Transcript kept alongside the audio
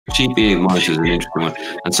cheap e-ink monitor is an interesting one.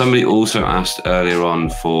 And somebody also asked earlier on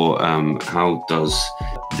for how does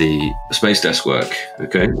the SpaceDesk work?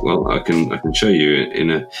 Okay, well, I can show you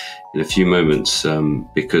in a few moments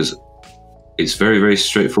because it's very, very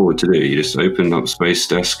straightforward to do. You just open up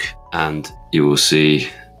SpaceDesk and you will see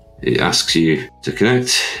it asks you to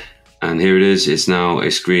connect. And here it is. It's now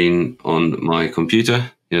a screen on my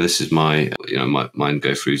computer. This is mine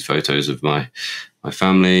go through photos of my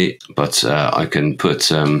family, but I can put,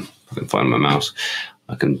 if I can find my mouse,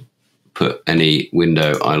 I can put any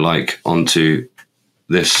window I like onto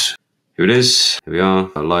this. Here it is. Here we are,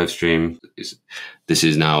 a live stream. This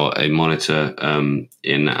is now a monitor on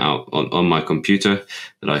my computer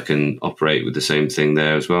that I can operate with the same thing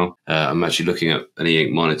there as well. I'm actually looking at an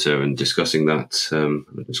e-ink monitor and discussing that.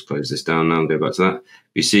 I'll just close this down now and go back to that.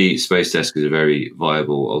 You see, SpaceDesk is a very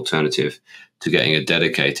viable alternative to getting a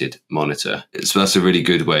dedicated monitor. So that's a really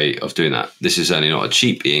good way of doing that. This is certainly not a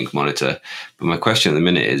cheap e-ink monitor, but my question at the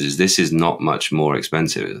minute is this is not much more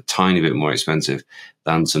expensive, a tiny bit more expensive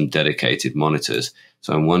than some dedicated monitors.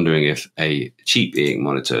 So I'm wondering if a cheap e-ink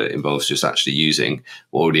monitor involves just actually using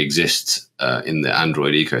what already exists in the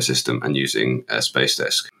Android ecosystem and using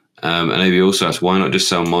SpaceDesk. And maybe also ask, why not just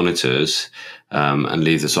sell monitors and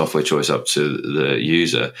leave the software choice up to the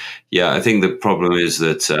user? Yeah, I think the problem is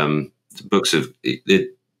that Boox have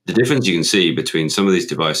the difference you can see between some of these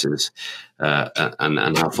devices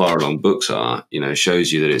and how far along Boox are,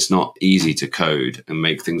 shows you that it's not easy to code and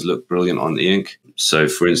make things look brilliant on e-ink. So,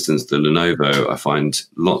 for instance, the Lenovo, I find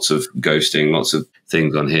lots of ghosting, lots of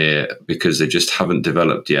things on here because they just haven't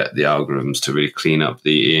developed yet the algorithms to really clean up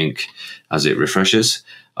the e-ink as it refreshes.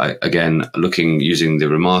 Again, using the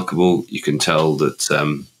Remarkable, you can tell that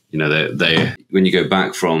when you go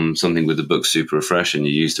back from something with the Boox Super Refresh and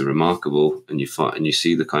you use the Remarkable and you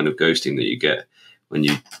see the kind of ghosting that you get when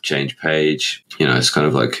you change page, it's kind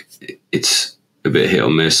of like it's a bit hit or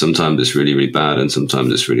miss. Sometimes it's really, really bad and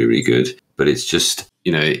sometimes it's really, really good. But it's just,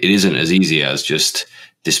 it isn't as easy as just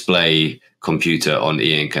display computer on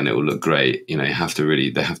e-ink and it will look great. They have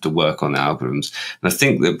to work on the algorithms. And I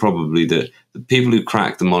think that probably the people who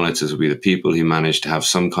crack the monitors will be the people who manage to have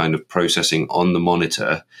some kind of processing on the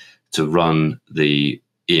monitor to run the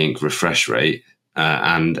e-ink refresh rate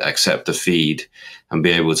and accept the feed and be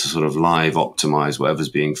able to sort of live optimize whatever's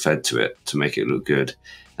being fed to it to make it look good.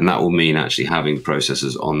 And that will mean actually having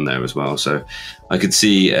processors on there as well. So I could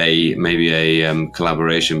see maybe a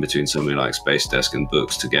collaboration between somebody like SpaceDesk and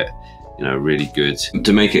Boox to get really good,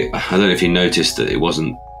 to make it. I don't know if you noticed that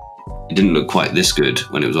it didn't look quite this good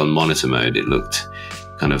when it was on monitor mode. It looked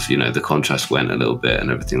kind of, the contrast went a little bit and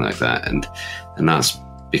everything like that. And that's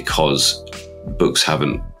because Boox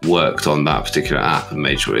haven't worked on that particular app and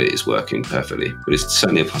made sure it is working perfectly. But it's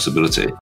certainly a possibility.